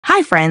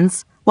Hi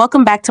friends,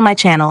 welcome back to my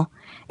channel.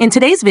 In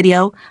today's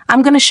video,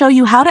 I'm going to show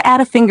you how to add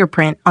a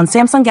fingerprint on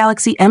Samsung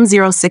Galaxy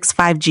M06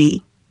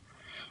 5G.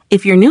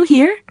 If you're new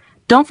here,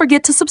 don't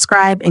forget to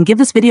subscribe and give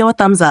this video a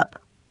thumbs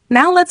up.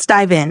 Now let's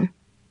dive in.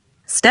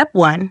 Step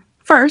 1.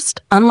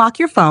 First, unlock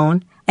your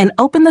phone and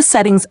open the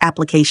Settings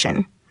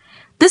application.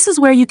 This is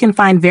where you can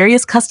find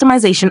various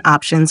customization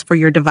options for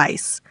your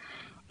device,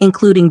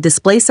 including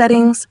display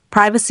settings,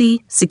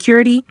 privacy,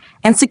 security,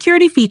 and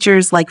security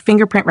features like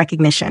fingerprint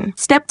recognition.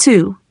 Step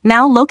 2.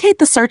 Now locate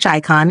the search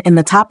icon in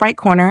the top right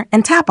corner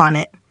and tap on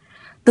it.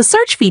 The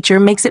search feature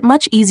makes it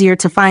much easier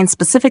to find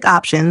specific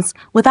options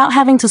without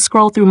having to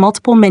scroll through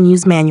multiple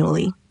menus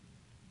manually.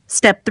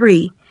 Step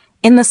 3.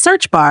 In the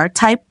search bar,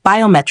 type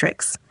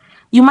biometrics.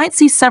 You might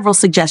see several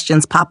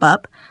suggestions pop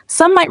up.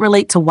 Some might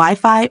relate to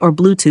Wi-Fi or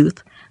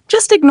Bluetooth.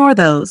 Just ignore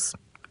those.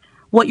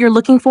 What you're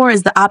looking for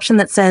is the option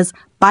that says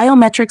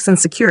Biometrics and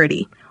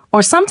Security,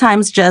 or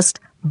sometimes just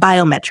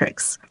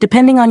Biometrics,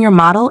 depending on your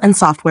model and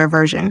software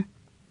version.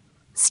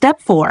 Step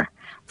 4.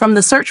 From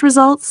the search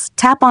results,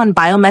 tap on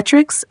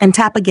Biometrics and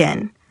tap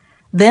again.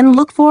 Then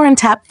look for and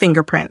tap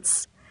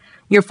Fingerprints.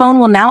 Your phone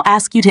will now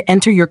ask you to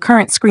enter your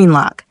current screen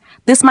lock.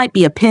 This might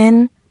be a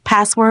PIN,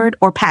 password,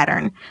 or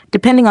pattern,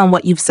 depending on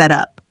what you've set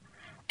up.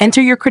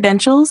 Enter your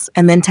credentials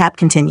and then tap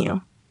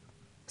Continue.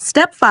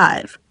 Step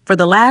 5. For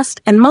the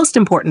last and most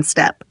important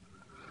step.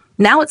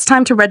 Now it's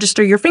time to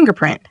register your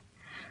fingerprint.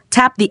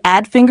 Tap the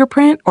Add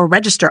Fingerprint or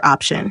Register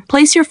option.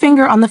 Place your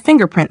finger on the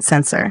fingerprint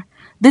sensor.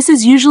 This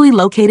is usually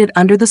located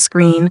under the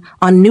screen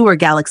on newer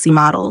Galaxy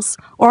models,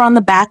 or on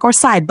the back or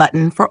side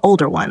button for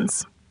older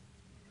ones.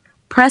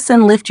 Press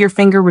and lift your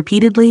finger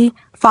repeatedly,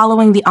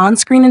 following the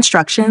on-screen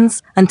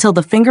instructions until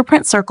the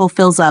fingerprint circle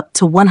fills up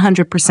to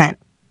 100%.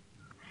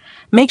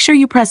 Make sure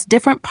you press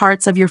different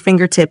parts of your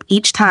fingertip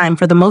each time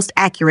for the most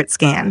accurate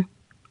scan.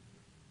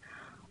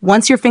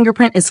 Once your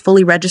fingerprint is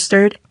fully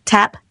registered,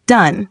 tap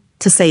Done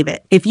to save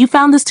it. If you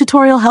found this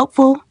tutorial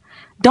helpful,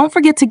 don't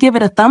forget to give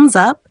it a thumbs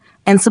up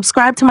and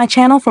subscribe to my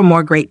channel for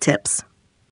more great tips.